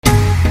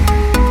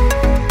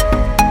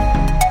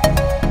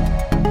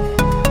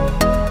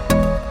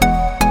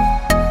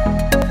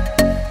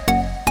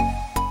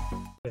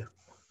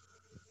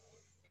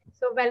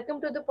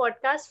welcome to the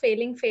podcast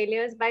Failing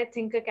Failures by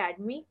Think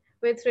Academy.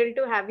 We're thrilled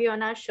to have you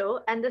on our show,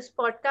 and this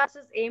podcast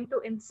is aimed to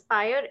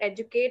inspire,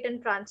 educate,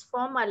 and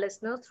transform our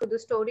listeners through the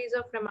stories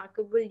of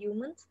remarkable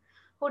humans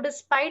who,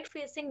 despite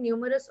facing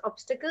numerous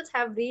obstacles,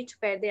 have reached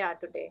where they are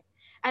today.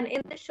 And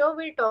in the show,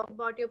 we'll talk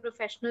about your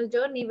professional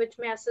journey, which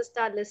may assist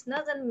our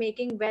listeners in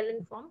making well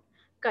informed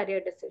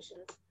career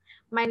decisions.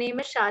 My name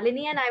is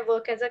Shalini, and I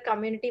work as a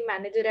community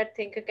manager at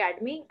Think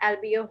Academy.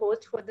 I'll be your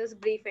host for this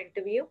brief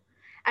interview.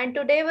 And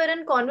today we're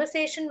in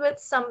conversation with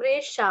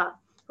Samresh Shah,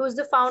 who's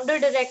the founder,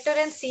 director,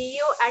 and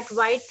CEO at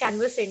White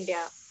Canvas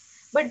India.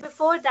 But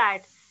before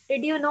that,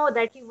 did you know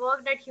that he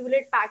worked at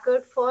Hewlett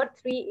Packard for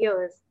 3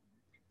 years?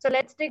 So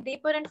let's dig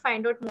deeper and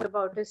find out more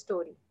about his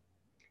story.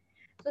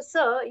 So,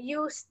 sir,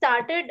 you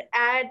started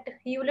at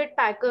Hewlett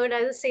Packard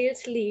as a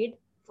sales lead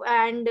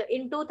and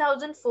in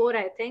 2004,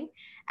 I think.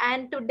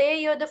 And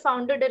today you're the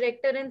founder,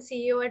 director, and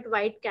CEO at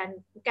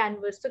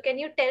Canvas. So, can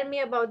you tell me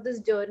about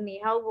this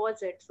journey? How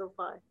was it so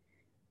far?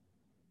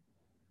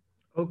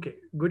 Okay,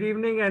 good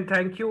evening and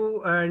thank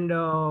you. And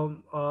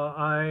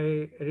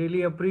I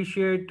really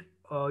appreciate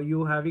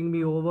you having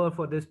me over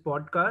for this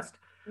podcast.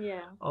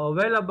 Yeah.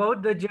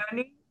 About the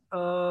journey,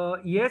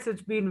 yes,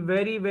 it's been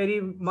very,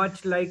 very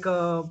much like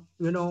a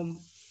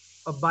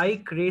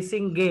bike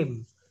racing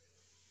game.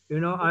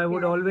 I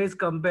would Okay. always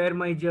compare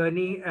my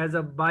journey as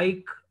a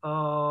bike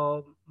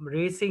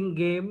racing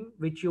game,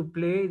 which you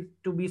play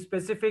to be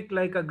specific,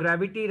 like a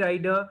Gravity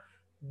Rider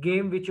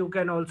game, which you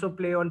can also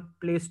play on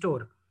Play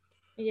Store.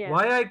 Yeah.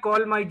 Why I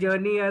call my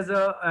journey as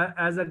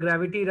a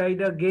Gravity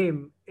Rider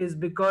game is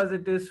because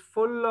it is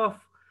full of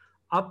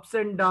ups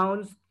and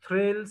downs,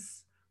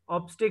 thrills,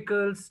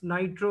 obstacles,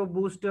 nitro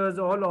boosters,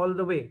 all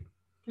the way.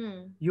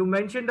 Hmm. You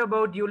mentioned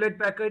about Hewlett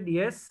Packard.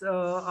 Yes,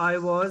 I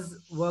was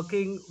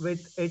working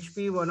with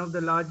HP, one of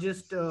the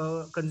largest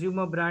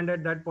consumer brand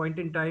at that point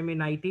in time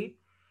in IT,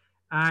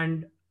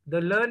 and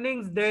the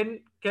learnings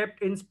then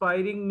kept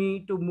inspiring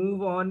me to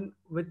move on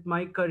with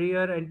my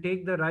career and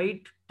take the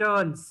right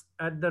turns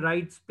at the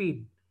right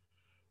speed.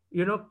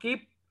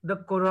 Keep the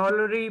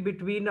corollary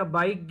between a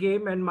bike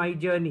game and my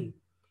journey.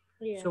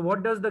 Yeah. So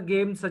what does the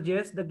game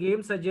suggest? The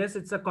game suggests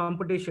it's a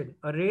competition.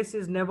 A race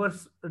is never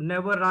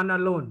run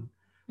alone.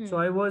 So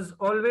I Hmm. was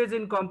always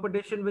in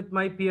competition with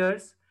my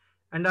peers,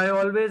 and I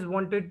always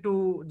wanted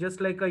to, just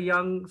like a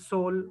young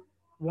soul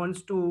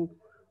wants to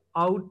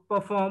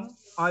outperform,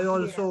 I Yeah.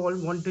 also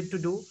wanted to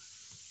do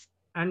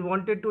and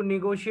wanted to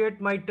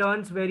negotiate my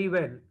turns very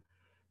well.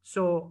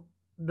 So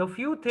the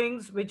few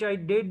things which I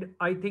did,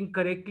 I think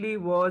correctly,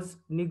 was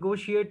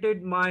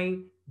negotiated my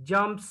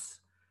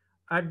jumps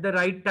at the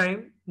right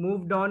time,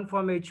 moved on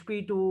from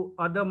HP to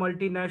other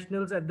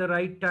multinationals at the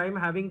right time,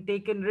 having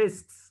taken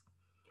risks.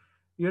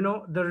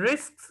 The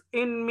risks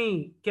in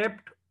me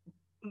kept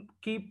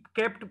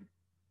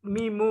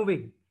me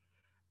moving,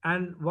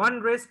 and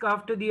one risk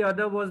after the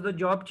other was the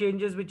job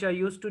changes which I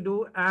used to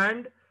do,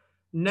 and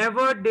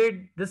never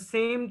did the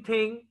same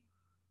thing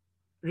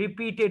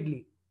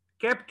repeatedly,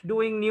 kept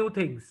doing new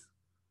things.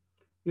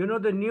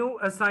 The new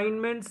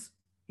assignments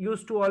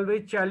used to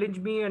always challenge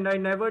me, and I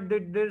never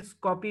did this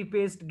copy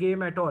paste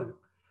game at all.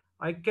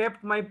 I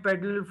kept my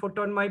foot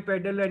on my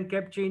pedal, and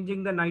kept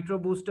changing the nitro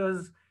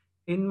boosters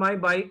in my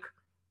bike,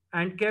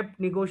 and kept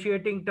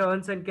negotiating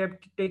turns, and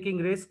kept taking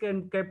risk,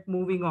 and kept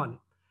moving on.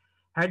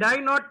 Had I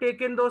not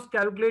taken those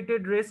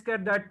calculated risks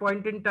at that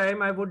point in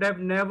time, I would have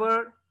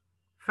never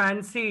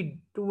fancied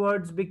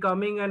towards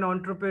becoming an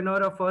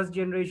entrepreneur, a first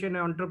generation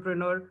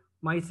entrepreneur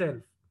myself.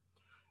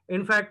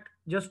 In fact,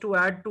 just to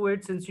add to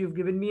it, since you've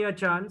given me a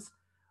chance,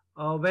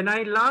 when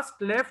I last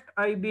left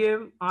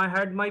IBM, I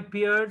had my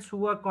peers who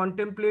were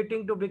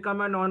contemplating to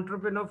become an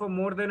entrepreneur for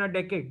more than a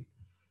decade.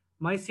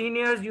 My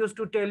seniors used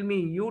to tell me,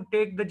 "You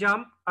take the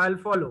jump, I'll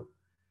follow."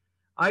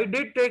 I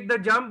did take the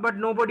jump, but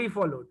nobody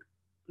followed.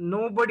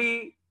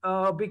 Nobody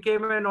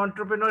became an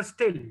entrepreneur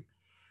still.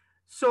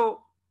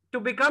 So,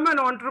 to become an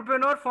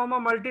entrepreneur from a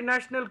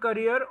multinational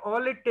career,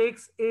 all it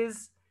takes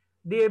is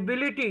the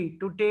ability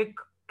to take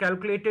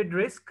calculated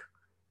risk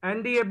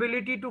and the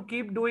ability to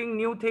keep doing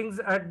new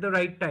things at the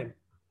right time.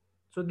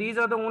 So these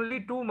are the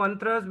only two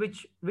mantras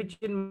which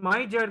in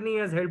my journey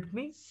has helped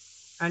me.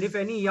 And if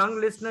any young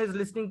listener is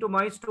listening to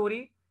my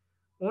story,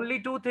 only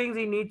two things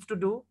he needs to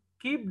do: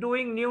 keep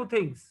doing new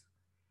things.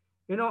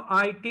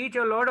 I teach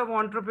a lot of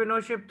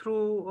entrepreneurship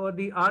through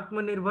the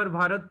Atmanirbhar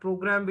Bharat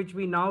program, which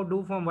we now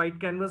do from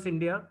White Canvas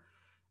India.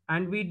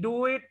 And we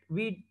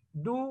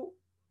do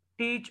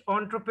teach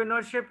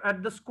entrepreneurship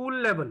at the school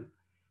level.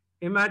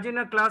 Imagine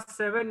a class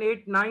 7,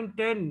 8, 9,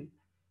 10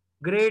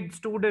 grade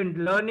student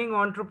learning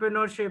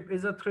entrepreneurship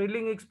is a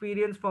thrilling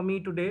experience for me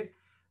today,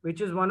 which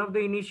is one of the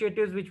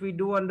initiatives which we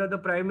do under the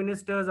Prime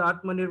Minister's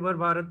Atmanirbhar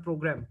Bharat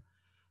program.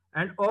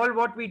 And all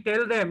what we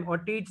tell them or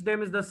teach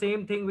them is the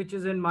same thing which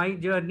is in my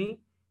journey.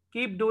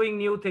 Keep doing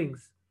new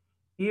things.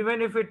 Even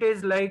if it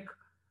is like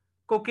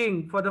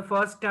cooking for the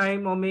first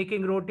time or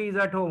making rotis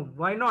at home.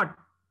 Why not?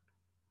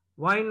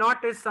 Why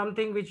not is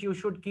something which you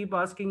should keep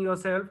asking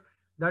yourself.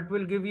 That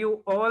will give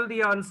you all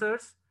the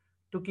answers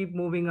to keep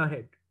moving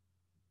ahead.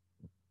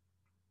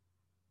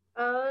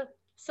 Uh,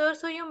 sir,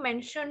 so you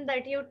mentioned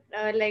that you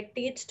like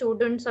teach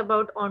students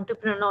about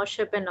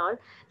entrepreneurship and all.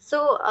 So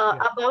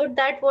Yeah. about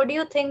that, what do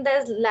you think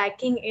that's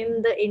lacking in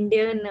the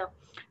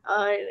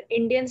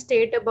Indian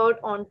state about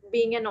on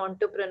being an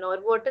entrepreneur?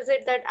 What is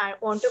it that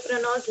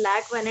entrepreneurs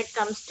lack when it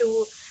comes to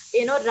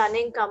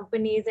running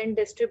companies and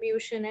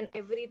distribution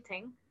and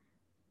everything?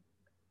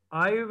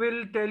 I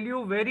will tell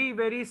you very,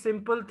 very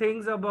simple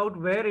things about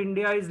where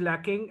India is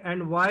lacking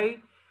and why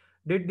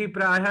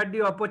I had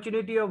the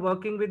opportunity of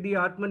working with the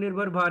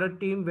Atmanirbhar Bharat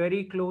team very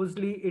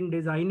closely in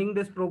designing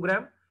this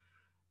program.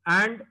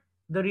 And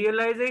the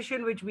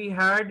realization which we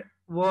had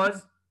was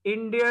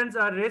Indians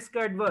are risk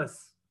adverse.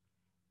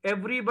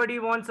 Everybody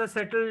wants a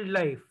settled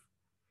life.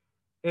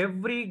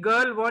 Every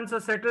girl wants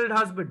a settled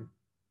husband.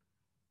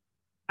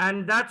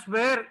 And that's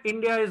where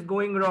India is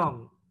going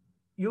wrong.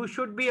 You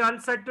should be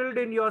unsettled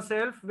in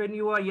yourself when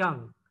you are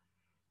young.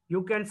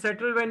 You can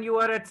settle when you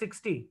are at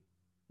 60,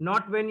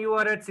 not when you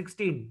are at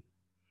 16.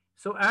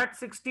 So at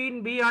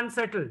 16, be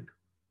unsettled,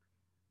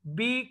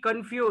 be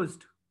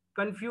confused.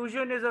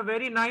 Confusion is a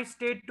very nice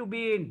state to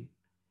be in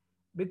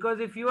because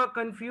if you are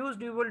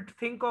confused, you will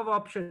think of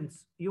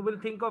options, you will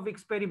think of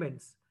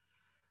experiments.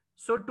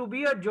 So, to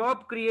be a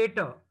job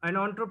creator, an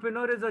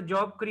entrepreneur is a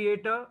job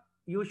creator.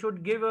 You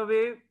should give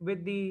away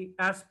with the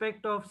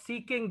aspect of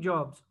seeking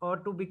jobs or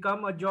to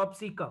become a job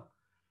seeker.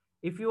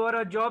 If you are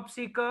a job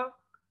seeker,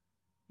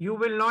 you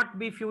will not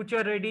be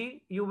future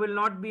ready. You will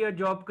not be a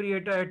job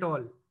creator at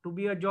all. To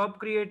be a job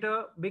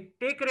creator,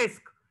 take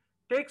risk,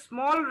 take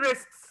small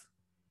risks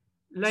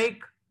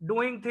like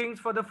doing things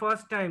for the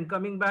first time,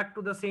 coming back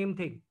to the same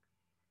thing.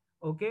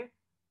 Okay,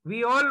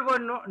 we all were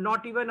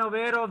not even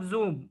aware of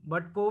Zoom,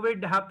 but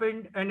COVID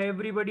happened and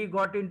everybody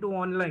got into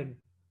online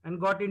and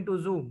got into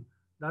Zoom.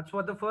 That's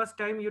for the first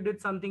time you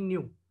did something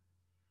new.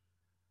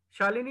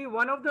 Shalini,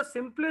 one of the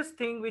simplest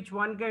thing which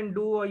one can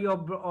do or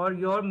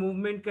your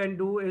movement can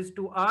do is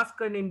to ask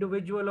an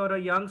individual or a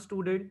young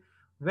student,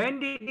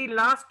 when did he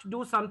last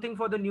do something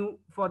for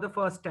the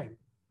first time,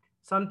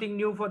 something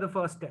new for the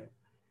first time.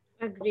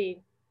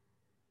 Agreed.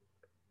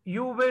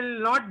 You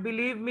will not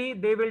believe me,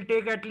 they will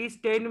take at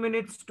least 10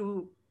 minutes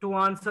to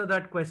answer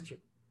that question.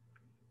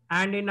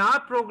 And in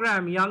our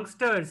program,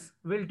 youngsters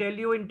will tell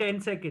you in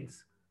 10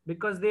 seconds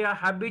because they are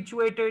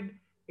habituated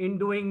in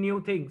doing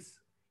new things.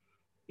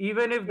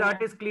 Even if Yeah.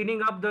 that is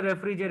cleaning up the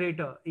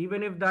refrigerator,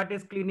 even if that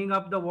is cleaning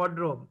up the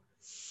wardrobe,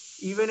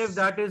 even if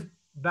that is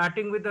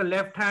batting with the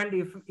left hand,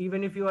 if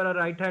even if you are a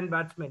right hand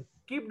batsman,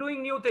 keep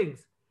doing new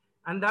things.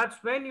 And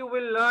that's when you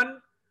will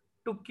learn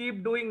to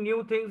keep doing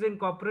new things in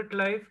corporate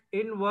life,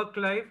 in work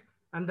life.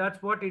 And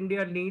that's what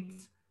India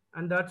needs.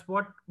 And that's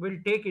what will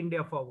take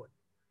India forward.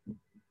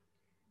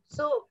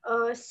 So,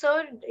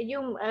 sir,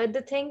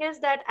 the thing is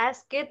that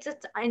as kids,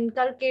 it's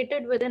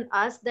inculcated within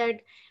us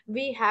that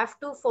we have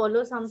to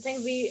follow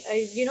something.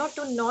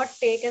 To not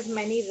take as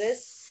many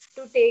risks,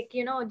 to take,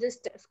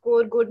 just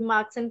score good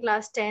marks in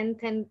class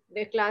 10th and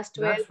class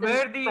 12th and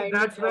then find a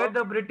That's where job.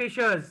 the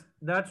Britishers,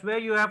 that's where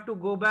you have to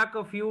go back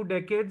a few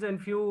decades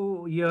and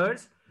few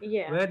years,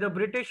 Yeah. where the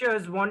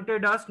Britishers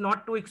wanted us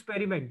not to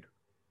experiment.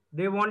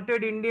 They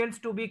wanted Indians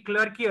to be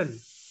clerkial.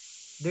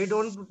 They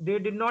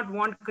did not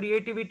want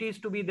creativities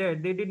to be there.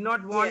 They did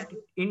not Yeah. want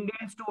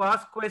Indians to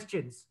ask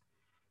questions.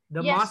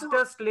 The Yeah. So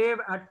master slave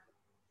at,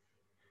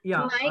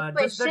 yeah, my just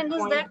question that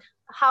is that point.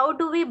 how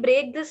do we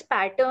break this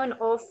pattern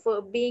of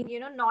being,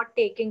 not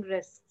taking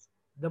risks?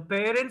 The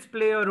parents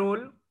play a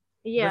role,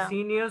 the Yeah.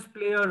 seniors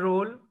play a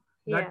role,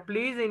 Yeah. that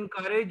please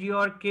encourage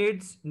your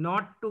kids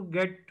not to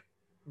get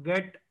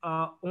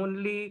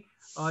only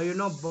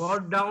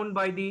bogged down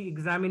by the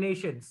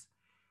examinations.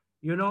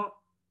 You know,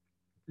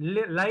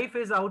 life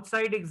is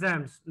outside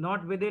exams,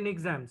 not within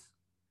exams.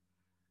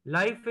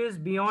 Life is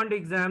beyond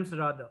exams,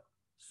 rather.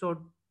 So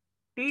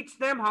teach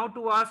them how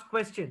to ask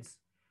questions.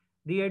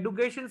 The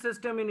education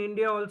system in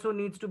India also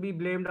needs to be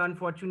blamed,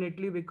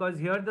 unfortunately, because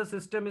here the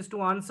system is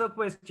to answer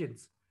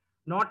questions,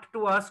 not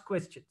to ask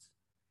questions.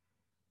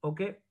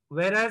 Okay.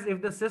 Whereas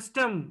if the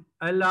system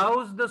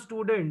allows the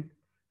student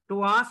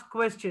to ask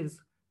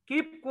questions,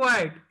 keep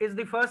quiet is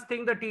the first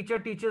thing the teacher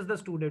teaches the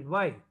student.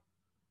 Why?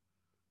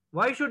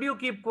 Why should you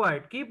keep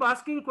quiet? Keep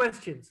asking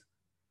questions.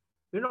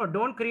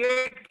 Don't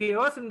create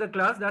chaos in the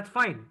class, that's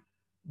fine.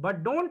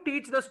 But don't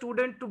teach the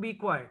student to be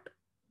quiet.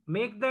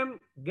 Make them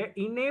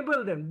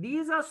enable them.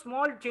 These are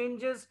small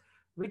changes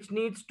which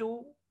needs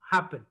to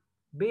happen.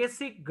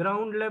 Basic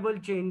ground level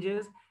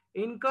changes.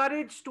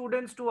 Encourage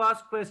students to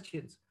ask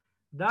questions.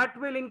 That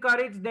will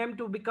encourage them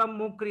to become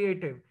more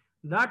creative.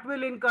 That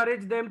will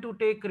encourage them to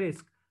take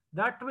risk.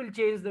 That will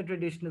change the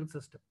traditional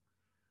system.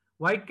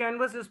 White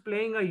Canvas is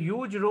playing a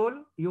huge role.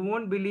 You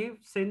won't believe,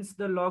 since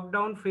the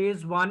lockdown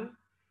phase one,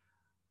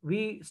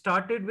 we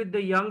started with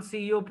the Young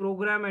CEO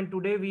program, and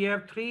today we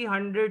have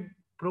 300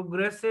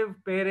 progressive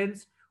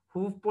parents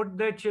who've put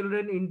their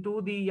children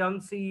into the Young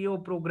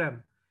CEO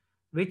program,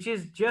 which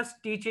is just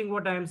teaching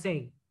what I am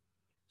saying.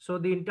 So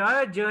the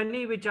entire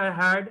journey which I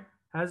had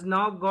has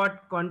now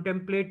got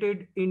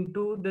contemplated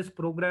into this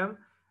program,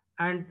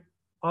 and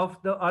of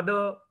the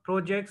other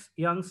projects,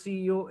 Young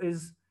CEO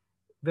is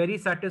very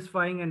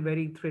satisfying and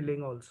very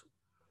thrilling also.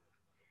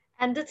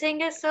 And the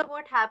thing is, sir,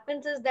 what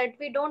happens is that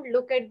we don't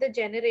look at the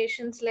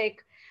generations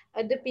like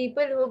the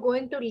people who are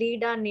going to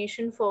lead our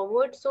nation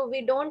forward. So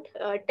we don't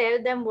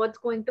tell them what's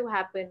going to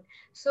happen.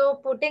 So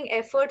putting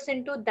efforts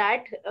into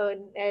that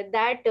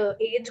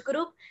age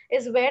group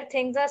is where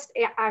things are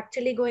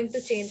actually going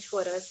to change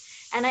for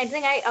us. And I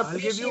think I I'll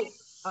give you appreciate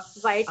uh,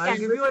 White I'll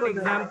give Canvas you an for doing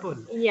example.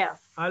 that. Yeah.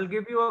 I'll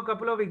give you a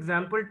couple of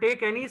example.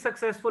 Take any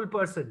successful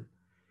person.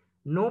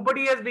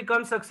 Nobody has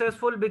become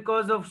successful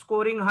because of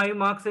scoring high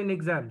marks in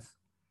exams.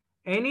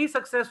 Any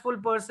successful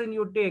person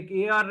you take,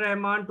 A.R.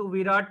 Rahman to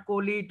Virat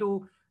Kohli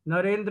to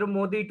Narendra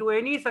Modi to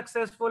any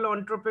successful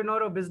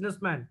entrepreneur or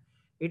businessman,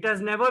 it has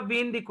never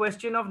been the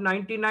question of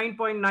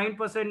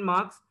 99.9%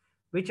 marks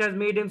which has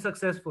made him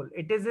successful.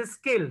 It is his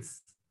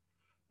skills.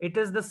 It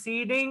is the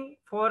seeding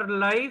for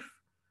life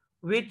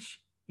which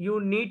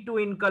you need to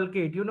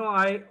inculcate.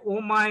 I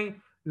owe my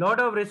lot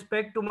of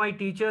respect to my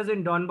teachers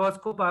in Don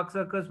Bosco Park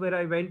Circus, where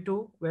I went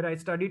to, where I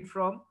studied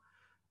from,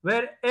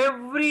 where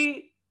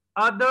every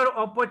other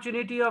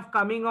opportunity of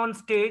coming on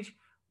stage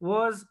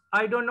was,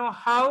 I don't know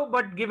how,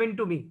 but given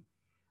to me.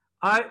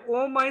 I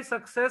owe my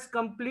success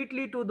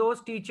completely to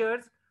those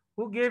teachers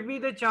who gave me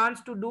the chance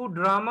to do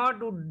drama,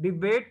 to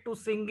debate, to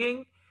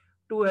singing,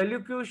 to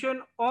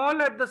elocution,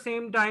 all at the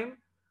same time,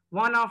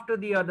 one after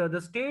the other.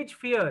 The stage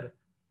fear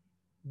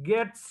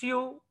gets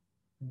you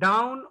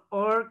down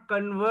or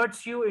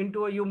converts you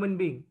into a human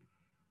being.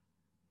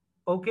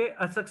 Okay,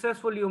 a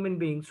successful human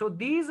being. So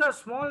these are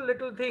small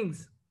little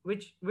things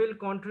which will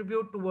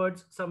contribute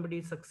towards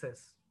somebody's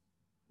success.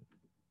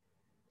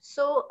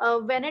 So,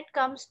 when it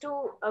comes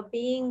to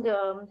being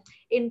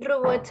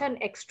introverts and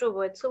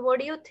extroverts, so what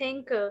do you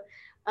think?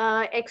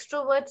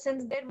 Extroverts,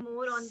 since they're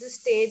more on the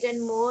stage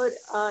and more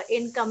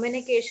in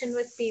communication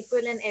with people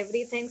and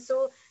everything,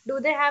 so do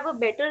they have a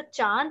better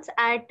chance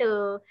at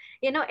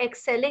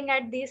excelling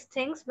at these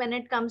things when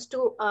it comes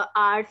to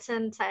arts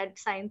and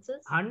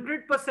sciences?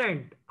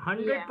 100%,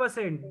 Yeah.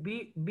 100%.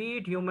 Be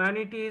it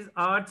humanities,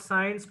 arts,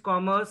 science,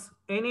 commerce,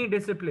 any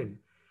discipline.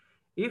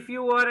 If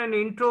you are an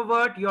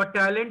introvert, your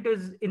talent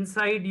is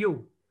inside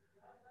you.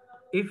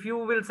 If you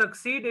will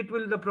succeed,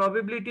 the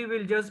probability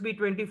will just be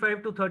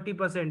 25 to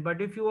 30%.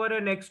 But if you are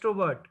an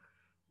extrovert,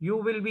 you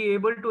will be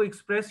able to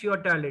express your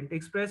talent,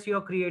 express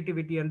your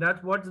creativity, and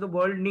that's what the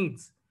world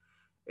needs.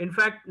 In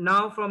fact,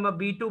 now from a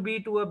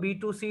B2B to a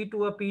B2C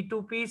to a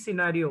P2P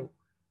scenario,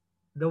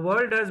 the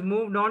world has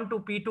moved on to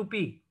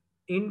P2P.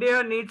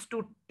 India needs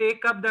to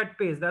take up that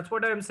pace. That's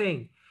what I'm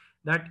saying.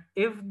 That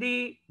if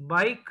the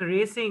bike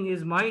racing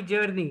is my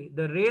journey,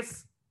 the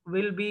race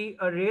will be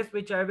a race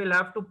which I will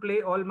have to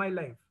play all my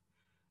life.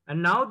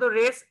 And now the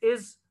race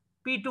is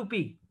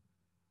P2P,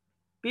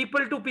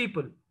 people to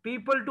people.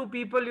 People to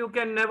people, you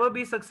can never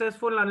be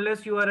successful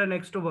unless you are an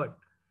extrovert.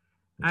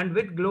 And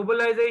with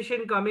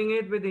globalization coming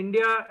in, with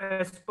India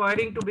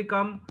aspiring to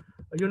become,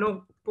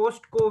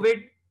 post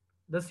COVID,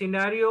 the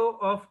scenario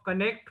of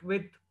connect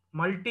with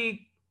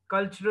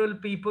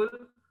multicultural people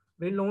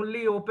will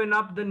only open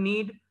up the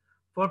need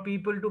for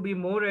people to be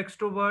more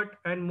extrovert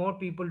and more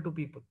people to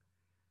people.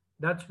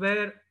 That's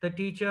where the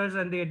teachers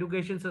and the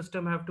education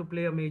system have to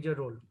play a major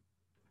role.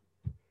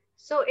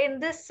 So, in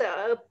this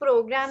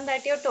program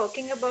that you're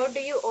talking about, do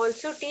you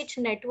also teach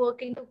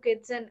networking to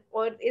kids, and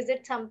or is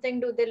it something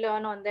do they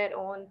learn on their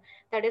own?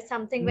 That is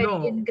something very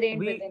No, ingrained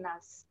within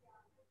us.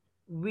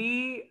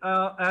 we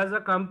as a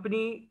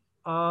company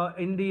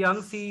in the Young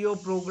CEO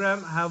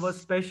program have a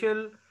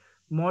special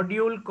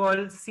module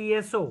called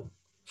CSO,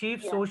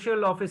 Chief Yeah.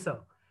 Social Officer,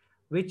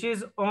 which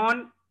is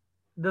on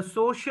the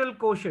social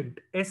quotient,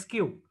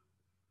 SQ.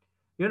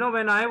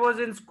 When I was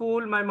in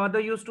school, my mother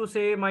used to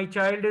say my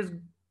child is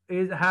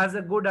has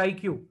a good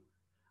IQ.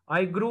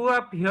 I grew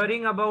up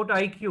hearing about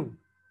IQ.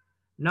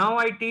 Now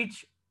I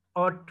teach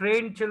or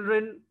train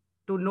children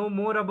to know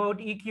more about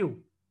EQ,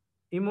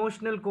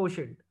 emotional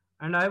quotient.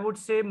 And I would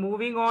say,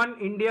 moving on,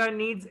 India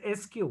needs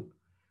SQ,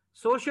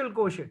 social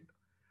quotient.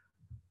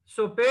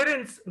 So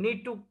parents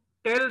need to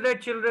tell their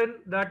children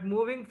that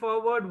moving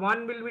forward,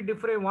 one will be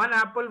different. One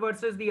apple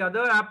versus the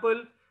other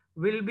apple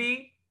will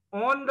be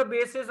on the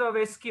basis of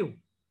SQ,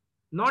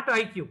 not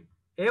IQ.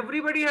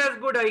 Everybody has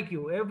good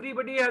IQ.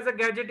 Everybody has a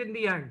gadget in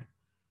the hand.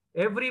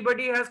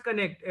 Everybody has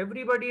connect.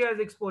 Everybody has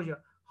exposure.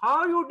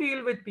 How you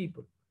deal with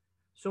people.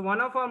 So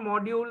one of our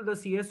module, the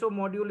CSO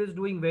module, is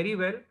doing very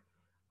well.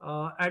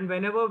 And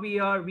whenever we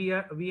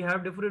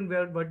have different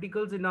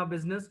verticals in our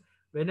business.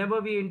 Whenever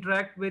we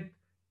interact with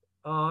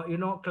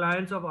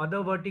clients of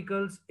other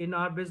verticals in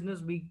our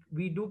business,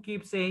 we do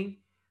keep saying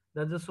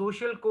that the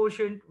social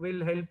quotient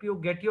will help you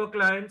get your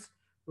clients,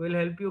 will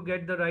help you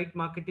get the right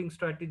marketing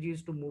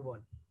strategies to move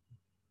on.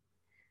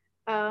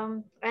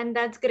 And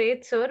that's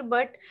great, sir.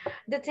 But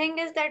the thing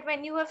is that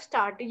when you have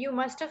started, you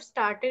must have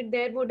started,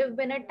 there would have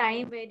been a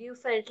time where you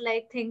felt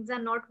like things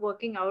are not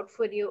working out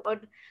for you, or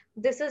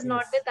this is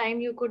not the Yes. time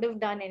you could have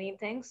done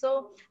anything.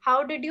 So,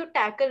 how did you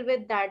tackle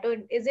with that? Or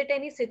is it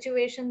any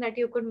situation that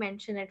you could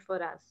mention it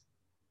for us?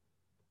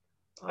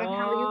 And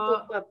how you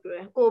Uh,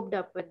 coped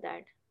up with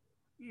that?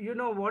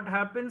 what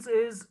happens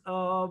is,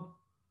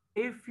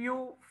 if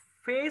you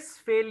face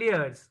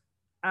failures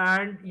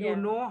and you Yeah.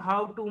 know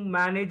how to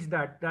manage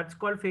that, that's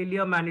called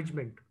failure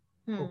management.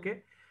 Hmm.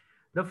 Okay.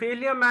 The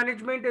failure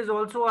management is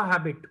also a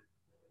habit.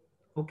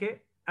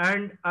 Okay.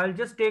 And I'll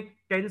just take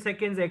 10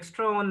 seconds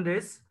extra on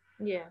this.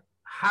 Yeah.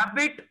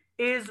 Habit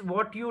is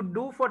what you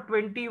do for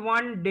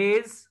 21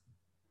 days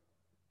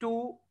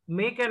to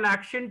make an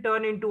action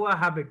turn into a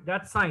habit.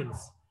 That's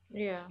science.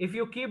 Yeah. If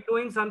you keep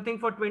doing something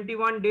for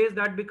 21 days,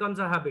 that becomes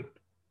a habit.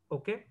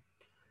 Okay.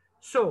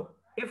 So,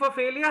 if a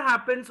failure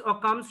happens or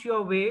comes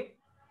your way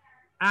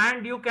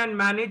and you can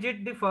manage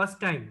it the first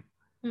time,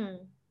 Hmm.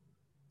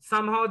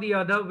 somehow the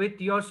other,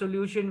 with your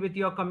solution, with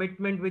your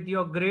commitment, with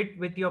your grit,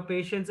 with your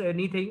patience,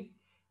 anything,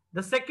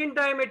 the second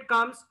time it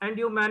comes and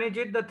you manage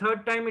it, the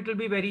third time it will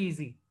be very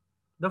easy.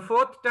 The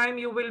fourth time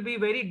you will be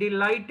very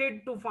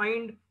delighted to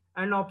find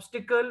an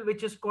obstacle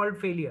which is called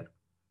failure.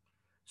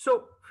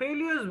 So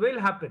failures will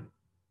happen.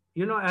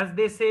 As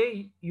they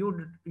say,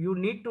 you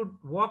need to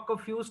walk a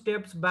few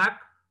steps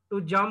back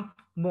to jump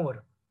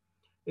more.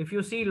 If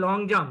you see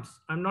long jumps,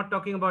 I'm not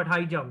talking about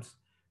high jumps,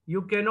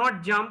 you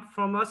cannot jump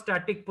from a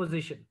static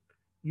position.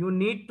 You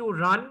need to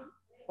run,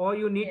 or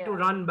you need to Yeah.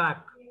 run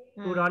back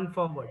to Hmm. run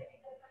forward.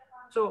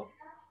 So,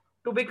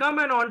 to become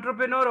an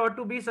entrepreneur or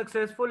to be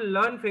successful,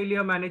 learn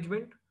failure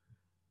management,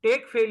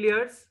 take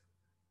failures,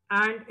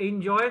 and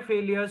enjoy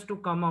failures to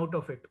come out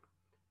of it.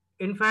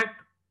 In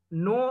fact,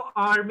 no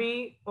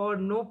army or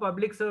no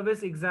public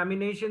service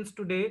examinations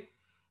today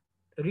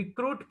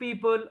recruit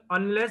people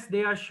unless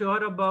they are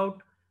sure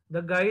about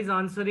the guys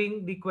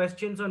answering the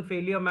questions on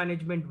failure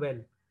management well.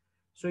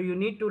 So you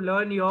need to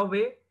learn your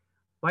way.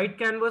 White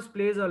Canvas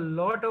plays a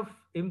lot of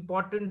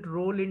important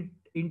role in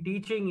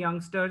teaching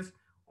youngsters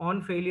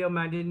on failure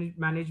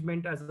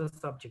management as a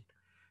subject.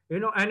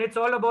 And it's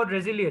all about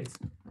resilience.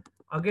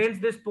 Again,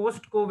 this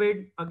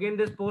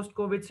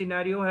post-COVID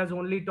scenario has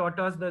only taught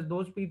us that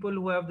those people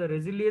who have the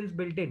resilience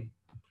built in.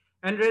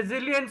 And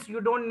resilience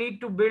you don't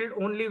need to build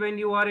only when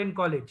you are in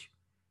college.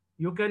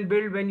 You can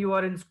build when you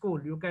are in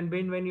school. You can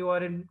build when you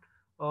are in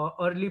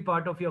early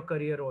part of your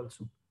career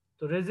also.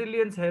 So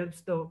resilience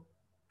helps the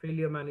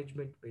failure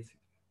management basically.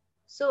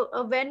 So,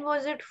 when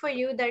was it for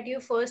you that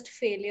you first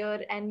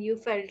failure and you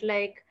felt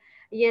like,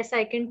 yes,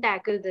 I can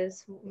tackle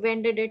this?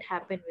 When did it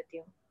happen with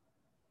you?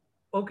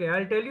 Okay,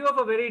 I'll tell you of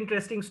a very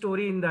interesting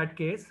story in that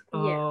case.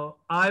 Yeah.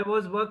 I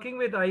was working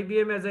with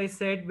IBM, as I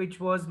said, which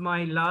was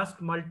my last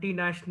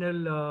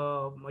multinational,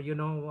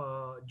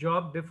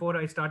 job before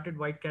I started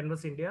White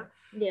Canvas India.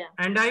 Yeah.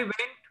 And I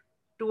went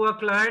to a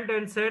client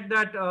and said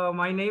that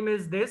my name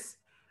is this,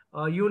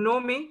 you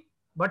know me,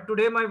 but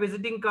today my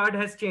visiting card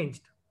has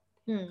changed.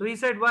 So Hmm. he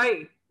said,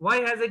 why?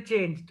 Why has it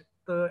changed?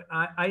 So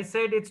I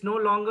said, it's no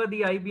longer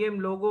the IBM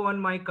logo on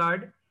my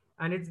card,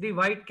 and it's the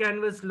White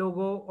Canvas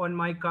logo on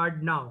my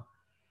card now.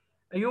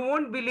 You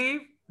won't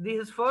believe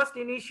his first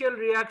initial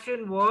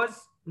reaction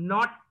was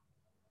not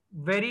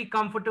very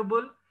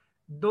comfortable,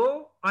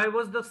 though I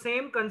was the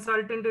same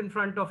consultant in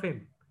front of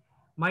him.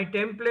 My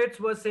templates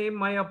were same,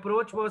 my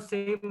approach was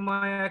same,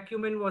 my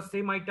acumen was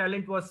same, my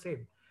talent was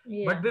same.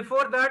 But Yeah.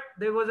 before that,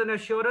 there was an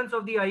assurance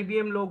of the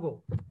IBM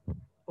logo.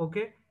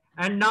 Okay.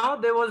 And now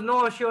there was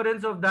no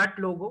assurance of that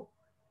logo.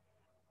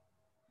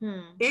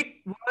 Hmm. It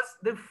was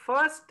the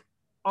first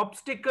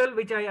obstacle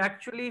which I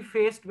actually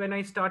faced when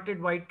I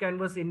started White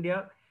Canvas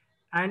India.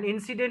 And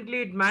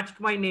incidentally, it matched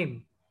my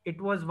name.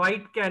 It was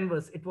White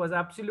Canvas. It was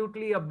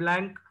absolutely a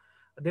blank.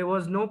 There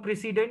was no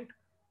precedent.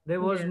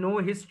 There was Yeah. no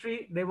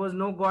history. There was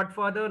no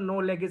godfather, no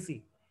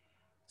legacy.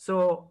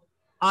 So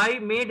I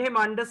made him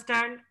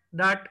understand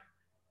that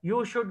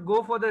you should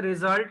go for the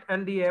result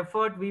and the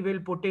effort we will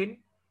put in.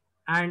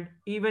 And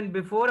even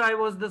before I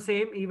was the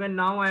same, even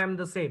now I am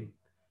the same.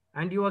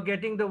 And you are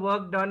getting the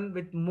work done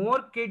with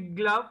more kid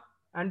glove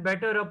and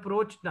better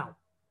approach now,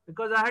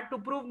 because I had to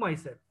prove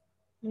myself.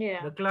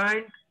 Yeah. The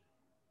client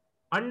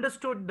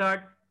understood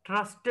that,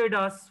 trusted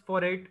us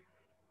for it.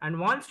 And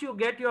once you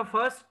get your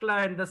first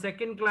client, the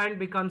second client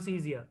becomes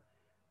easier.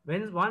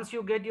 Once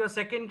you get your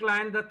second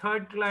client, the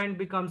third client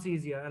becomes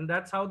easier. And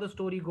that's how the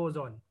story goes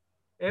on.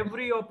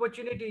 Every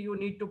opportunity you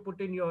need to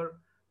put in your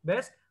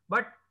best.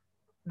 But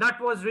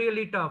that was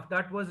really tough.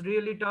 That was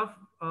really tough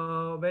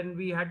when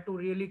we had to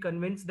really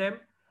convince them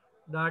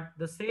that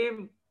the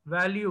same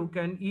value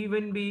can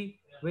even be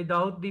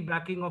without the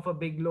backing of a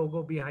big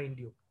logo behind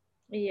you.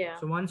 Yeah.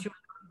 So once you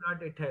learn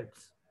that, it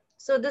helps.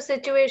 So the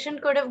situation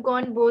could have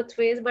gone both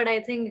ways, but I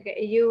think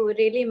you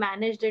really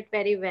managed it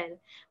very well.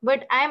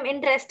 But I'm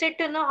interested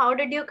to know, how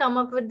did you come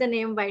up with the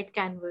name White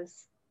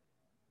Canvas?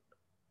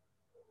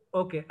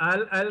 Okay,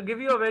 I'll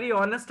give you a very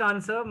honest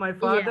answer. My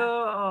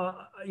father,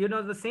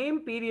 Yeah. the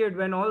same period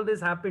when all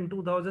this happened,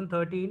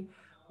 2013,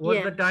 was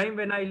Yeah. the time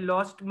when I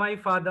lost my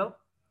father,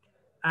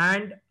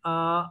 and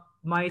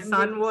my I'm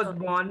son really was sorry.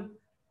 born.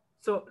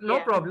 So no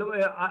Yeah. problem.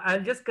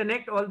 I'll just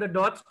connect all the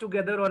dots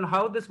together on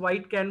how this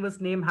White Canvas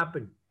name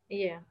happened.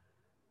 Yeah.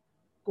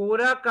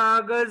 Kora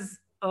Kagaz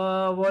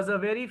was a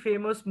very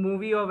famous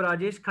movie of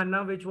Rajesh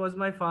Khanna, which was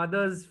my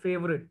father's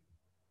favorite.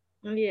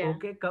 Yeah.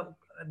 Okay,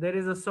 there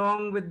is a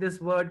song with this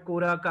word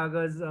Kora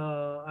Kagaz.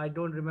 I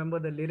don't remember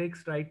the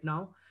lyrics right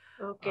now.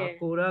 Okay.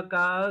 Kora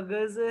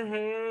Kagaz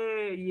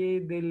hai ye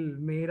dil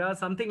mera,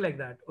 something like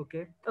that.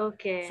 Okay. So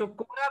Okay.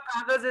 Kora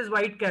Kagaz is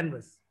white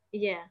canvas.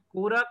 Yeah.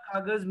 Kora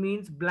Kagaz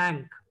means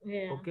blank.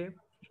 Yeah. Okay.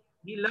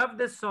 He loved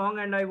this song,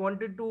 and I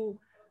wanted to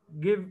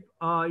give,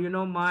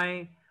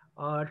 my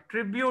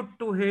tribute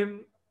to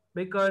him,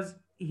 because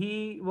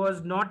he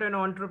was not an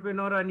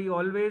entrepreneur, and he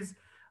always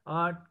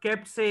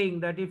kept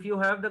saying that if you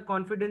have the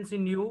confidence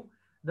in you,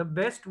 the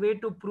best way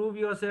to prove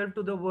yourself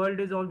to the world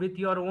is on with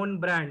your own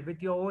brand,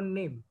 with your own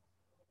name.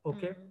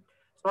 Okay. Hmm.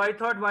 So I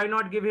thought, why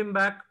not give him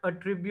back a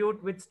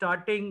tribute with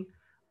starting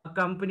a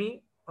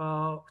company.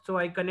 So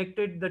I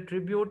connected the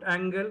tribute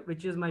angle,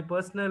 which is my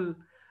personal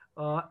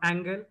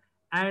angle.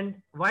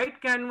 And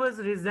white canvas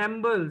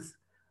resembles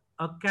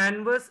a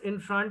canvas in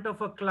front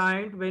of a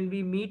client. When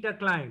we meet a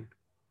client,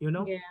 you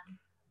know, Yeah.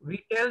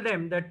 we tell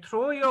them that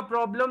throw your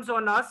problems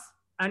on us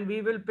and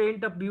we will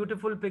paint a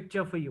beautiful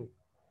picture for you.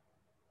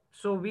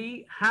 So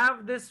we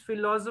have this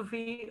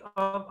philosophy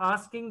of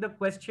asking the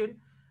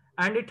question,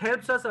 and it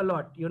helps us a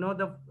lot.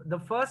 The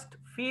first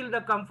feel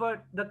the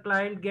comfort the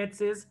client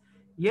gets is,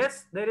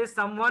 yes, there is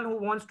someone who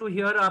wants to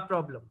hear our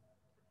problem.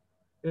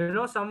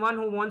 Someone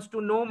who wants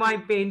to know my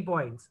Hmm. pain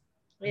points.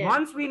 Yeah.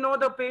 Once we know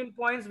the pain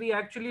points, we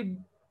actually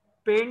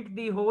paint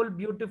the whole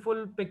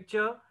beautiful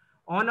picture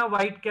on a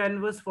white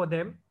canvas for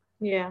them.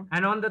 Yeah.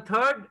 And on the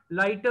third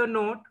lighter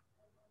note,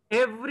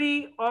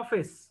 every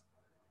office,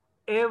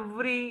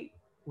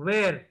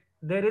 everywhere,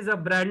 there is a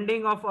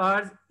branding of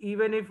ours,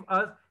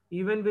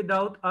 even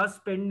without us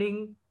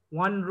spending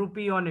 1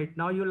 rupee on it.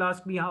 Now you'll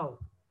ask me how.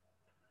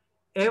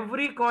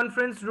 Every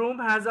conference room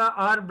has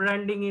our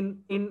branding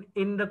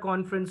in the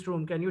conference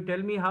room. Can you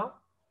tell me how?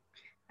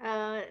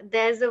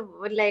 There's a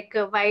like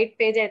a white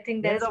page. I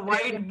think There's there's a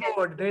present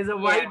whiteboard. There's a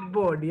Yeah.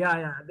 whiteboard. Yeah,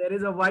 yeah. There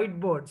is a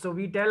whiteboard. So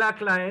we tell our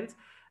clients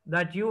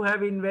that you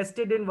have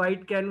invested in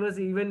white canvas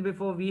even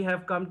before we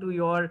have come to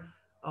your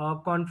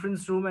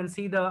conference room, and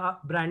see the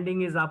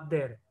branding is up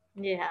there.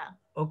 Yeah.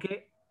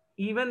 Okay.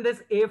 Even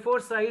this A4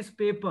 size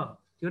paper,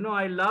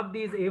 I love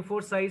these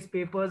A4 size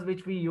papers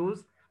which we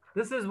use.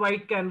 This is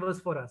white canvas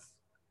for us.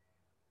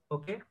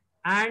 Okay.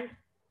 And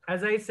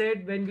as I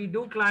said, when we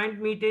do client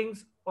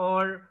meetings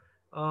or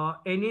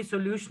any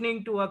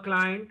solutioning to a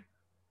client,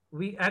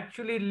 we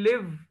actually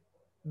live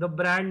the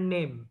brand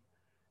name.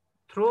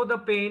 Throw the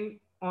paint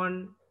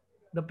on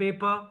the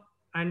paper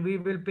and we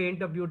will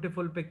paint a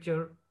beautiful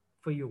picture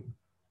for you.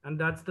 And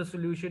that's the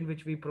solution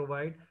which we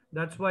provide.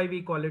 That's why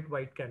we call it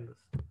white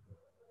canvas.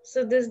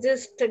 So this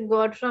just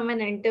got from an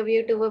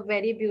interview to a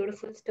very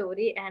beautiful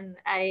story, and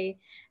I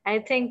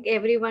think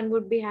everyone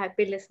would be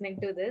happy listening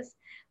to this.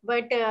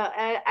 But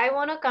I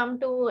want to come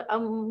to a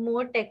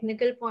more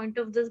technical point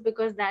of this,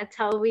 because that's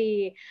how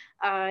we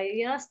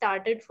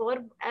started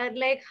for.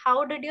 Like,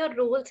 how did your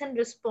roles and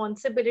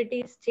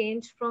responsibilities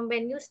change from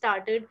when you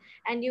started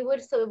and you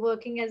were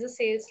working as a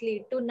sales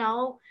lead to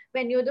now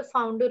when you're the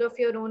founder of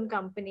your own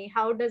company?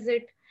 How does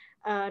it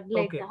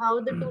like Okay. how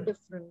the two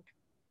different?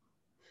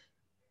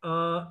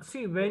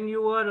 See, when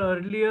you are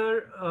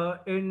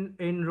earlier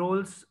in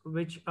roles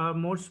which are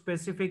more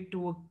specific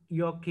to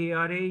your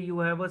KRA, you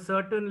have a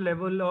certain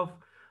level of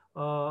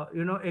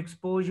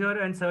exposure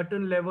and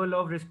certain level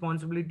of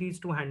responsibilities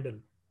to handle.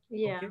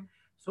 Yeah. Okay,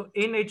 so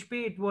in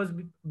HP, it was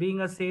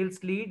being a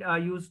sales lead.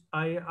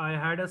 I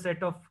had a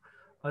set of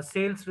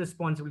sales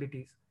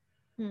responsibilities.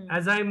 Hmm.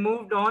 As I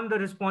moved on, the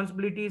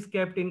responsibilities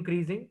kept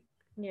increasing,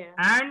 Yeah.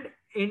 and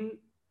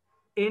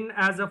in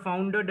as a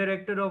founder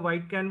director of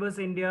White Canvas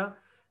India,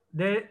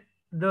 the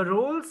the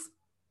roles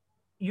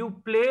you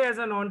play as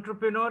an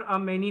entrepreneur are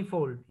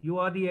manifold. You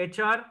are the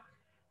HR,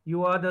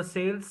 you are the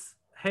sales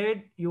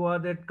head, you are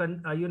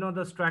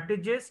the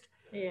strategist.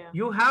 Yeah.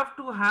 You have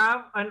to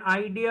have an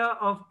idea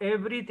of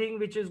everything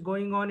which is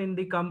going on in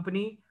the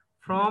company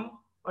Hmm. from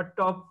a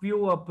top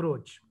view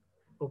approach.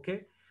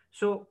 Okay,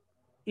 so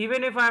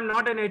even if I'm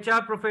not an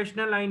HR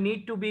professional, I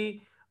need to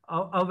be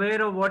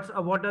aware of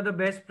what are the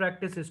best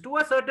practices to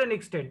a certain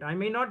extent. I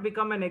may not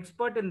become an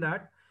expert in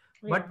that,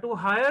 Yeah. but to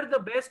hire the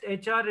best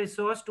HR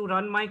resource to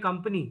run my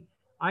company,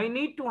 I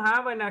need to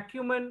have an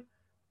acumen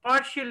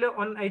partial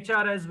on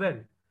HR as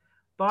well,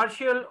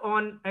 partial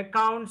on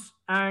accounts,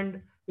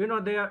 and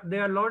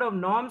there are a lot of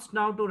norms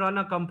now to run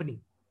a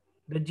company.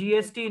 The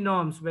GST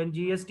norms, when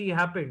GST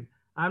happened,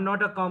 I'm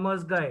not a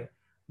commerce guy,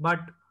 but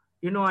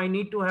I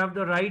need to have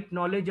the right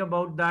knowledge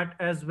about that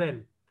as well.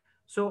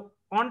 So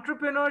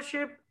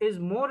entrepreneurship is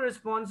more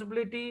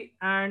responsibility,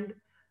 and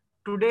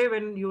today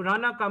when you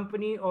run a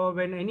company or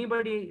when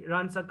anybody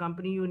runs a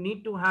company, you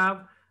need to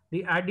have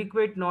the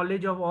adequate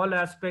knowledge of all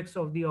aspects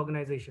of the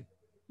organization.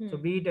 So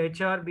Hmm. be it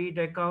HR, be it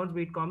accounts,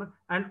 be it commerce,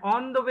 and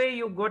on the way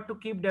you got to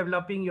keep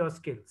developing your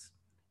skills.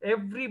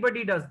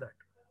 Everybody does that.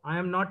 I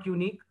am not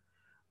unique.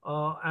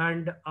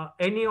 And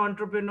any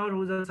entrepreneur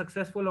who's a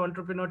successful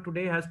entrepreneur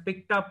today has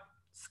picked up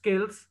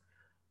skills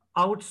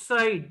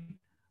outside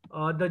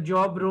the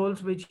job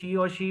roles which he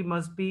or she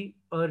must be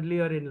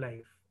earlier in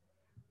life.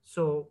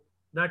 So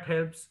that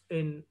helps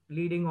in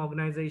leading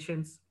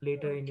organizations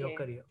later in your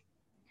Okay. career.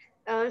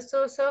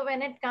 So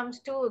when it comes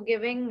to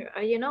giving,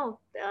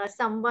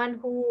 someone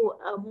who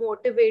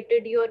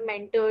motivated you or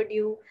mentored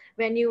you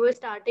when you were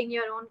starting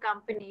your own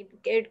company,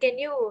 can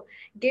you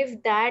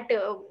give that,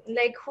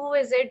 like, who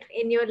is it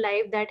in your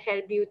life that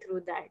helped you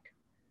through that?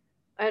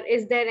 Or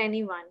is there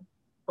anyone?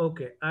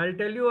 Okay, I'll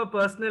tell you a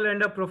personal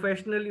and a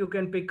professional. You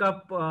can pick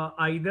up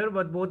either,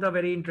 but both are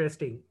very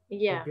interesting.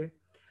 Yeah. Okay.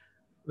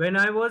 When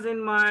I was in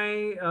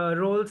my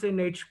roles in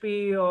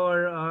HP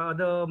or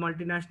other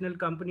multinational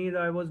companies,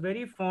 I was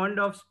very fond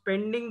of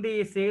spending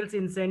the sales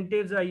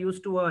incentives I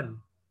used to earn.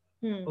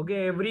 Hmm.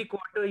 Okay, every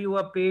quarter you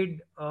are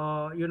paid,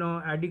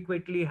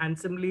 adequately,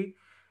 handsomely,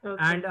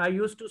 Okay. and I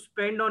used to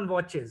spend on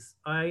watches.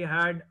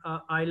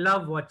 I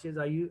love watches.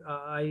 I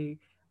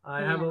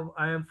have Yeah. a,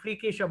 I am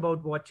freakish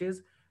about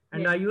watches,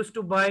 and I Yeah. used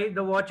to buy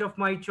the watch of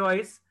my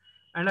choice,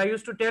 and I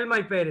used to tell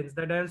my parents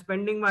that I am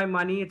spending my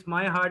money. It's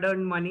my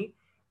hard-earned money,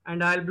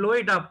 and I'll blow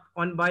it up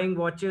on buying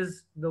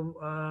watches,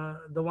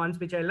 the ones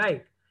which I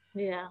like.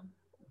 Yeah.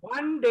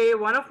 One day,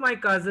 one of my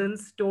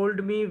cousins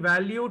told me,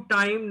 value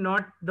time,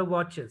 not the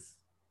watches.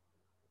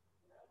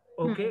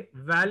 Hmm. Okay,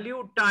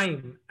 value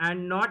time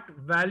and not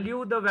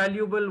value the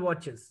valuable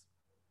watches.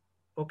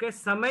 Okay,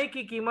 समय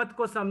की कीमत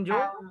को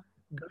समझो, Uh,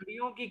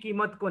 घड़ियों की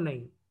कीमत को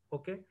नहीं.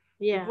 Okay, it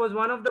yeah. was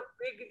one of the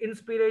big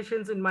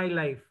inspirations in my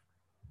life.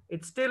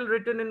 It's still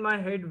written in my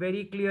head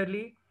very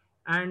clearly.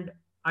 And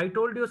I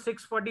told you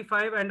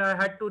 6:45 and I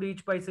had to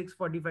reach by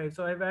 6:45,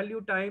 so I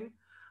value time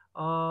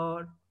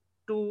uh,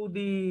 to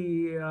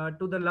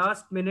the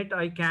last minute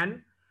I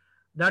can.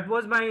 That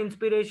was my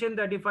inspiration,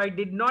 that if I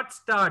did not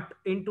start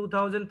in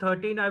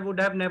 2013, I would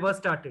have never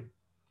started.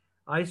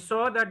 I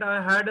saw that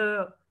I had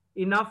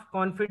enough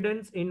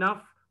confidence,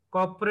 enough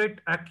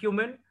corporate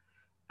acumen,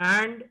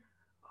 and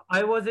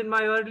I was in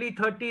my early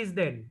 30s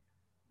then.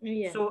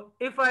 Yeah. So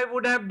if I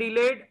would have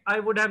delayed, I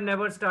would have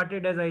never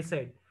started, as I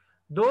said.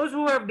 Those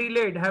who have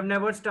delayed have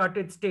never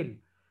started still.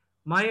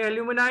 My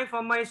alumni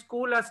from my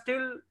school are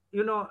still,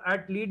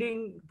 at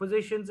leading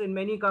positions in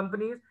many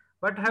companies,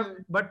 Hmm.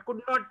 but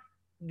could not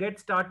get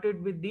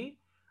started with the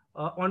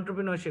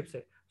entrepreneurship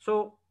side.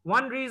 So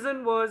one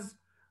reason was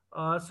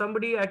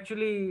somebody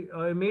actually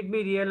made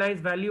me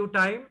realize value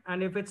time,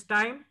 and if it's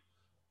time,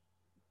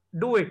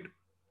 do it.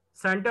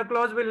 Santa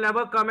Claus will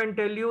never come and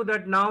tell you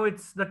that now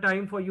it's the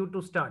time for you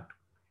to start.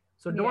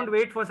 So Yeah. don't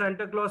wait for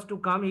Santa Claus to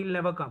come, he'll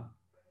never come.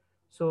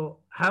 So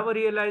have a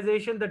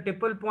realization, the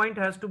tipple point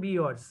has to be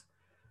yours.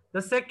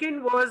 The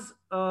second was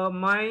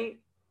my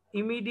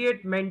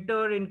immediate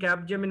mentor in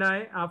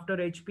Capgemini. After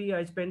HP,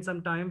 I spent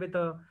some time with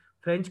a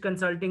French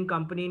consulting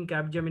company in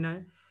Capgemini.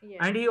 Yeah.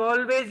 And he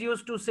always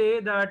used to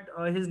say that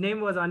his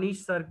name was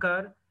Anish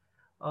Sarkar.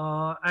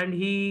 And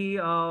he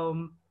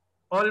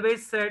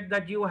always said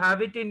that you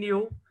have it in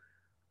you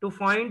to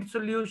find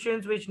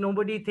solutions which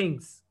nobody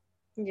thinks,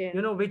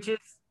 Yeah. which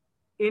is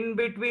in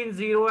between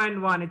 0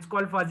 and 1. It's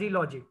called fuzzy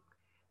logic.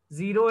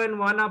 0 and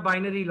 1 are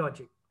binary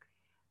logic.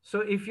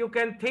 So if you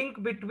can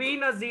think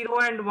between a 0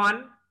 and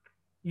 1,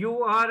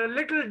 you are a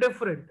little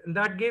different. And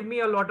that gave me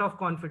a lot of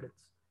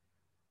confidence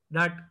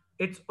that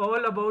it's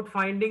all about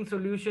finding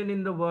solution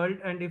in the world.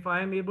 And if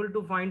I am able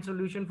to find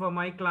solution for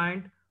my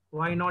client,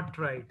 why not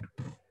try it?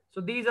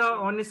 So these are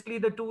Yeah. honestly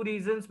the two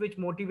reasons which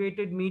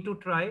motivated me to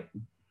try.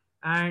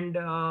 And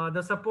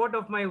the support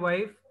of my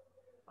wife,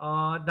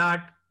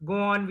 that go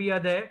on, we are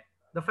there.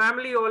 The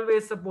family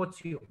always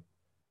supports you.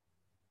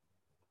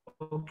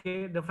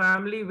 Okay, the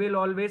family will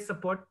always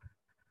support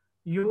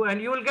you,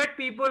 and you will get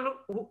people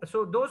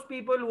so those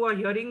people who are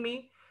hearing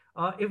me,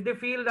 if they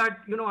feel that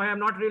I am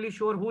not really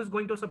sure who is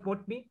going to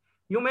support me,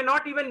 you may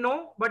not even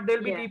know, but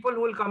there'll be people Yeah.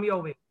 who will come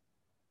your way.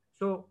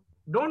 So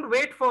don't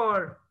wait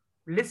for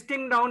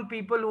listing down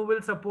people who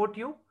will support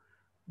you,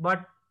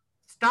 but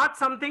start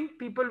something.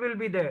 People will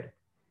be there,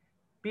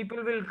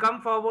 people will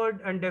come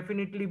forward and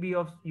definitely be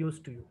of use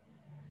to you.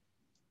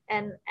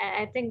 And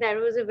I think that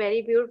was a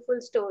very beautiful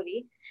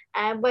story.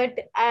 But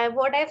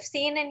what I've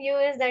seen in you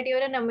is that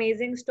you're an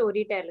amazing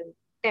storyteller.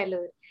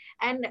 Teller.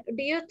 And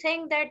do you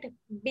think that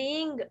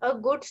being a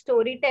good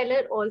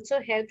storyteller also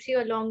helps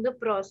you along the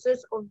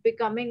process of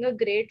becoming a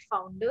great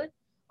founder?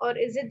 Or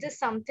is it just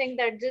something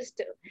that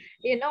just,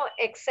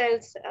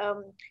 excels,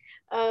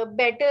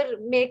 better,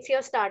 makes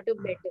your startup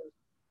better?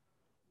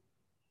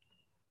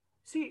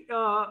 See,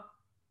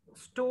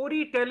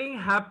 storytelling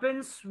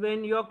happens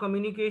when your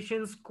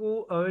communication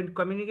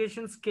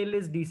skill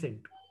is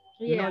decent.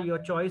 Yeah. Your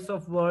choice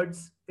of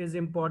words is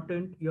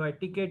important, your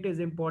etiquette is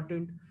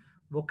important,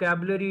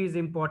 vocabulary is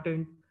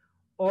important.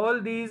 All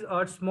these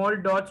are small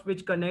dots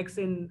which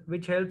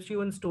helps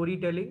you in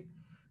storytelling.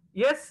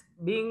 Yes,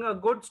 being a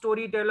good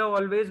storyteller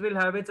always will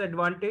have its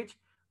advantage,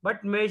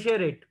 but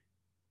measure it.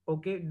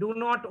 Okay, do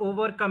not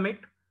overcommit,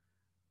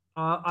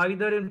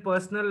 either in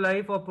personal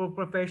life or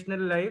professional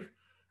life.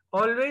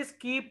 Always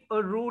keep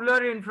a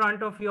ruler in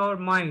front of your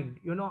mind.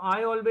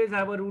 I always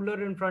have a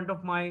ruler in front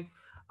of my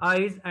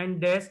eyes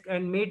and desk,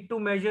 and made to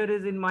measure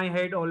is in my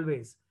head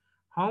always.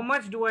 How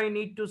much do I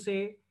need to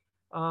say?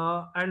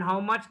 and how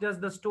much does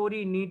the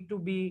story need to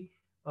be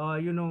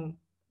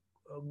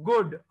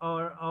good,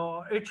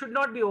 or it should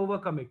not be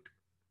overcommit.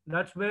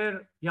 That's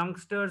where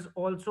youngsters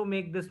also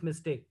make this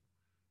mistake.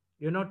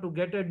 To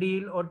get a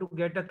deal or to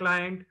get a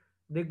client,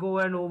 they go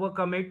and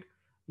overcommit.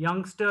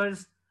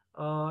 Youngsters,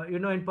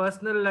 in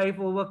personal life,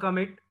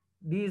 overcommit.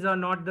 These are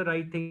not the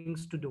right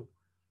things to do.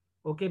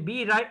 Okay,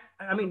 be right.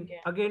 I mean, Okay.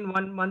 again,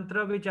 one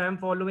mantra which I am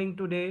following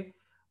today,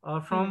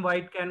 from Hmm.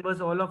 White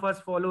Canvas, all of us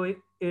follow it,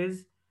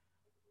 is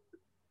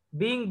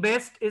being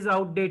best is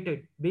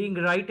outdated, being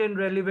right and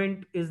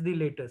relevant is the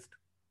latest.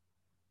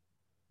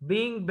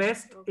 Being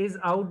best is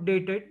Okay.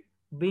 outdated,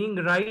 being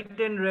right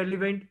and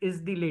relevant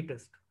is the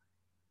latest.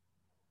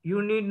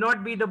 You need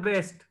not be the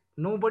best.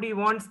 Nobody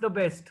wants the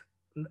best.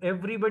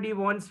 Everybody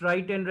wants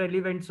right and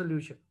relevant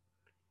solution.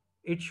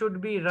 It should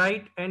be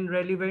right and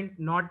relevant,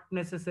 not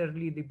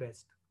necessarily the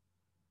best.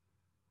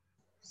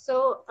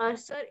 So,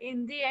 sir,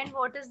 in the end,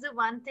 what is the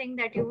one thing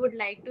that you would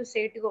like to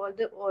say to all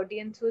the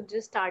audience who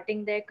just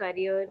starting their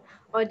career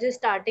or just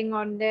starting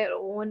on their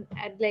own,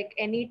 and like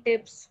any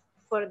tips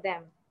for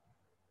them?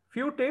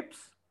 Few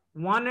tips.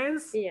 One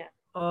is, Yeah.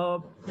 uh,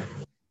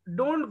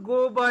 don't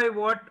go by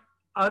what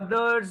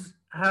others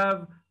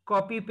have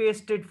copy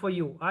pasted for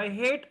you. I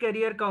hate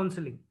career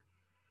counseling.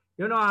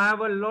 I have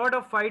a lot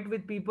of fight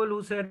with people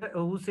who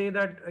say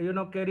that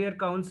career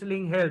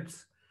counseling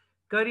helps.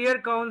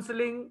 Career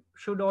counseling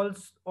should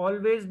also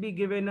always be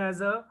given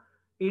as a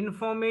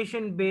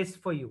information base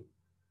for you.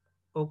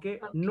 Okay,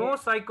 Okay. no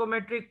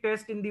psychometric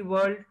test in the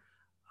world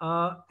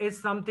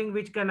is something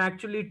which can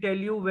actually tell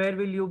you where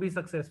will you be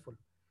successful.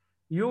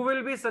 You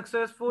will be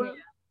successful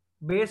Yeah.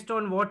 based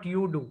on what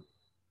you do.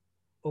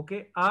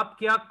 Okay, आप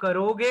क्या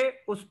करोगे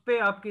उस पे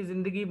आपकी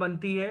जिंदगी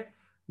बनती है,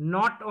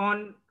 not on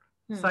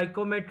Hmm.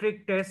 psychometric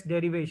test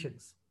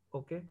derivations.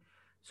 Okay,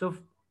 so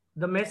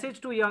the Yeah. message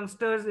to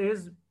youngsters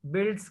is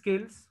build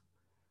skills,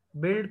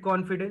 build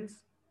confidence,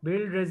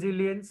 build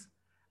resilience,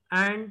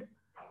 and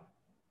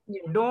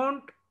Yeah.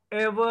 don't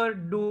ever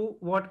do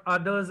what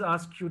others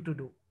ask you to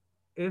do.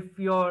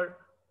 If you're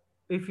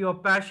if you're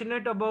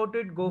passionate about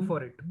it, go for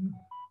it.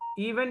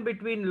 Even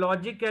between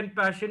logic and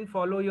passion,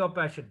 follow your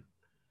passion.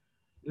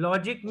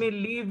 Logic may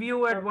leave you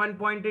at Okay. one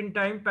point in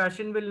time,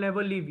 passion will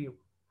never leave you.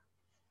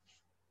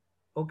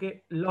 Okay,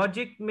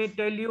 logic may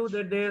tell you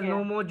that there is Yeah.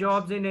 no more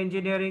jobs in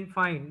engineering,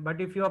 fine, but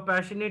if you are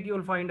passionate,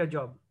 you'll find a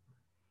job.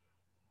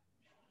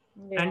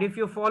 And Yeah. if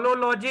you follow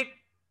logic,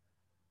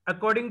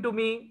 according to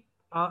me,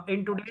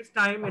 in today's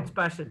time, it's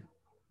passion.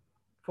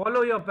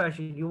 Follow your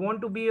passion. You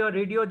want to be a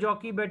radio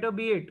jockey, better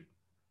be it.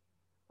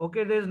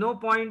 Okay, there's no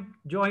point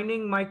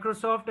joining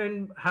Microsoft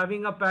and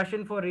having a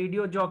passion for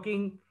radio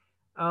jockeying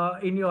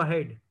in your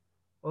head.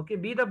 Okay,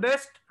 be the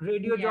best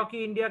radio Yeah.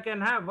 jockey India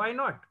can have. Why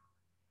not?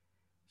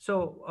 So,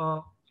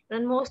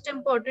 And most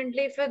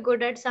importantly, if we're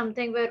good at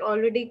something, we're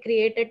already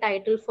create a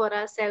title for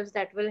ourselves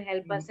that will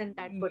help us in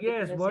that yes,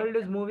 particular world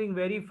is sector. moving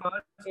very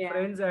fast, Yeah.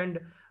 friends, and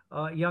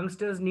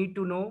youngsters need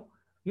to know.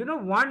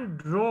 One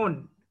drone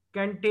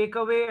can take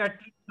away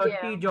at least Yeah.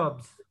 30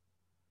 jobs.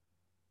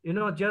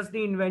 Just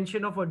the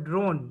invention of a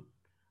drone.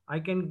 I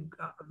can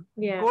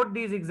Yeah. quote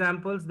these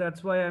examples.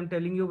 That's why I'm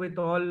telling you with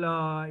all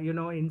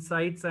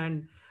insights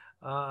and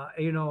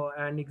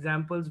and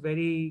examples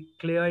very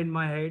clear in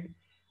my head,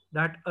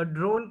 that a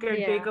drone can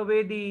take Yeah. away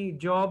the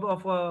job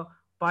of a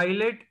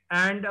pilot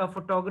and a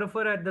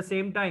photographer at the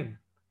same time.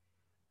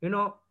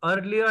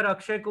 Earlier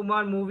Akshay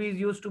Kumar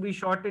movies used to be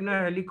shot in a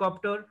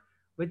helicopter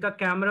with a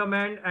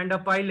cameraman and a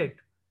pilot.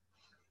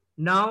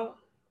 Now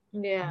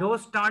Yeah.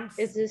 those stunts,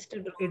 It's just a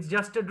drone. it's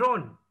just a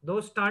drone.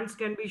 Those stunts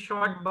can be Hmm.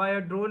 shot by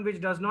a drone which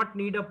does not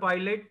need a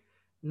pilot,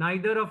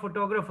 neither a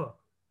photographer,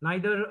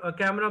 neither a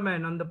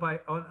cameraman on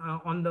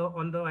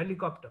the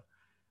helicopter.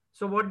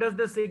 So what does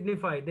this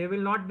signify? There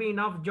will not be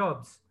enough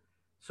jobs.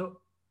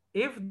 So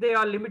if there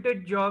are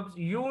limited jobs,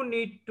 you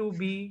need to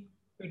be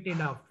fit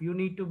enough. You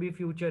need to be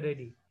future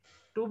ready.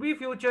 To be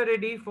future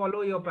ready,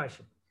 follow your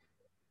passion.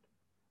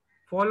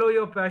 Follow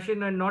your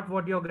passion and not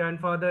what your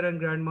grandfather and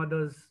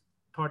grandmothers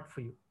thought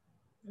for you.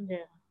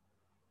 Yeah.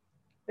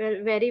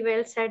 Well, very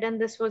well said. And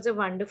this was a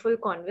wonderful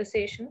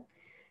conversation.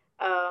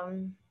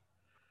 Um,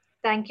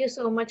 thank you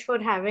so much for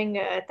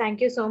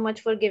thank you so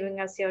much for giving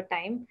us your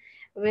time.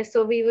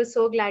 We were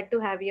so glad to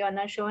have you on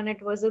our show, and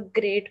it was a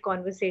great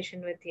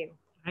conversation with you.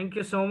 Thank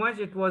you so much.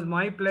 It was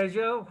my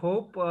pleasure.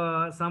 Hope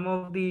some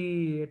of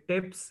the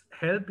tips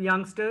help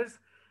youngsters.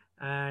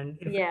 And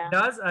if it Yeah.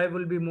 does, I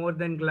will be more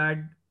than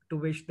glad to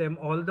wish them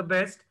all the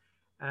best.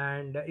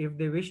 And if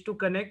they wish to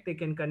connect, they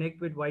can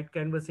connect with White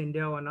Canvas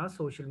India on our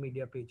social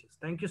media pages.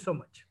 Thank you so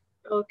much.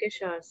 Okay,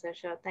 sure, sir.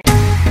 Sure.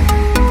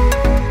 Thank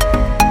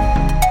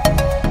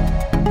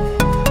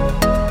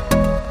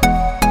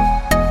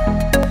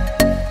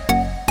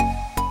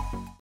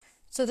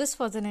So, this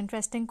was an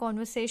interesting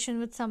conversation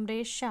with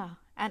Samresh Shah.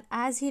 And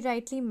as he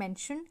rightly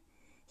mentioned,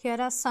 here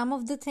are some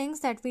of the things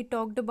that we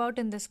talked about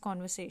in this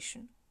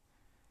conversation.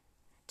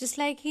 Just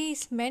like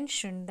he's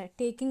mentioned that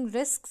taking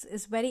risks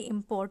is very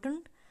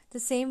important, the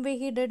same way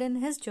he did in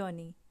his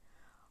journey.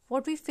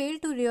 What we fail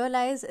to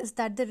realize is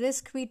that the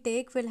risk we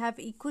take will have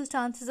equal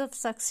chances of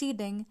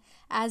succeeding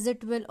as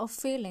it will of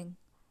failing.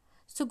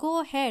 So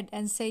go ahead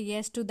and say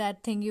yes to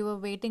that thing you were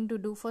waiting to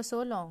do for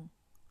so long.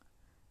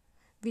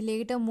 We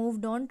later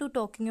moved on to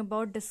talking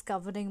about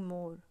discovering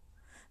more.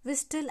 We're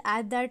still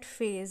at that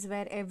phase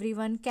where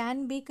everyone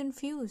can be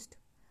confused.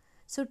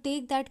 So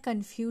take that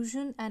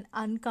confusion and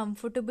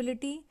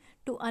uncomfortability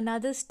to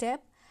another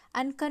step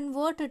and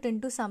convert it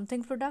into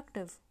something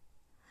productive.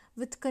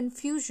 With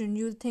confusion,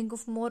 you'll think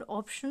of more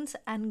options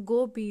and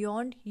go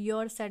beyond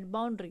your set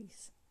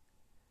boundaries.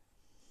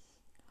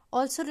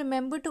 Also,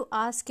 remember to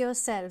ask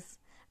yourself,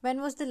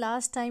 when was the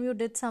last time you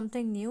did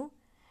something new?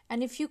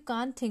 And if you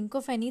can't think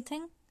of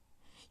anything,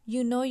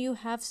 you know you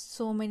have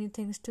so many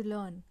things to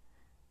learn.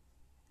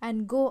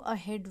 And go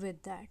ahead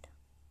with that.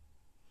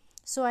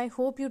 So I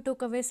hope you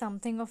took away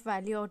something of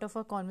value out of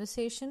our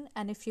conversation,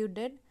 and if you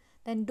did,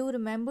 then do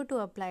remember to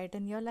apply it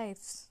in your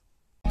lives.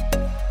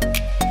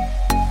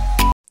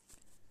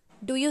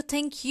 Do you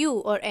think you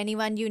or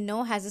anyone you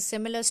know has a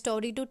similar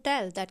story to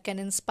tell that can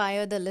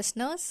inspire the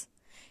listeners?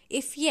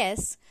 If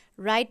yes,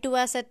 write to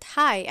us at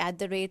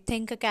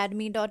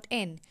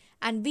hi@thinkacademy.in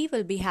and we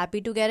will be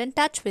happy to get in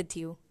touch with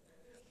you.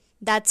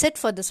 That's it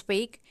for this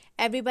week.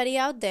 Everybody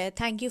out there,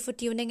 thank you for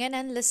tuning in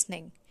and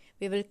listening.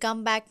 We will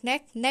come back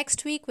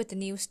next week with a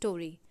new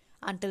story.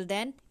 Until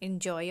then,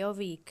 enjoy your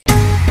week.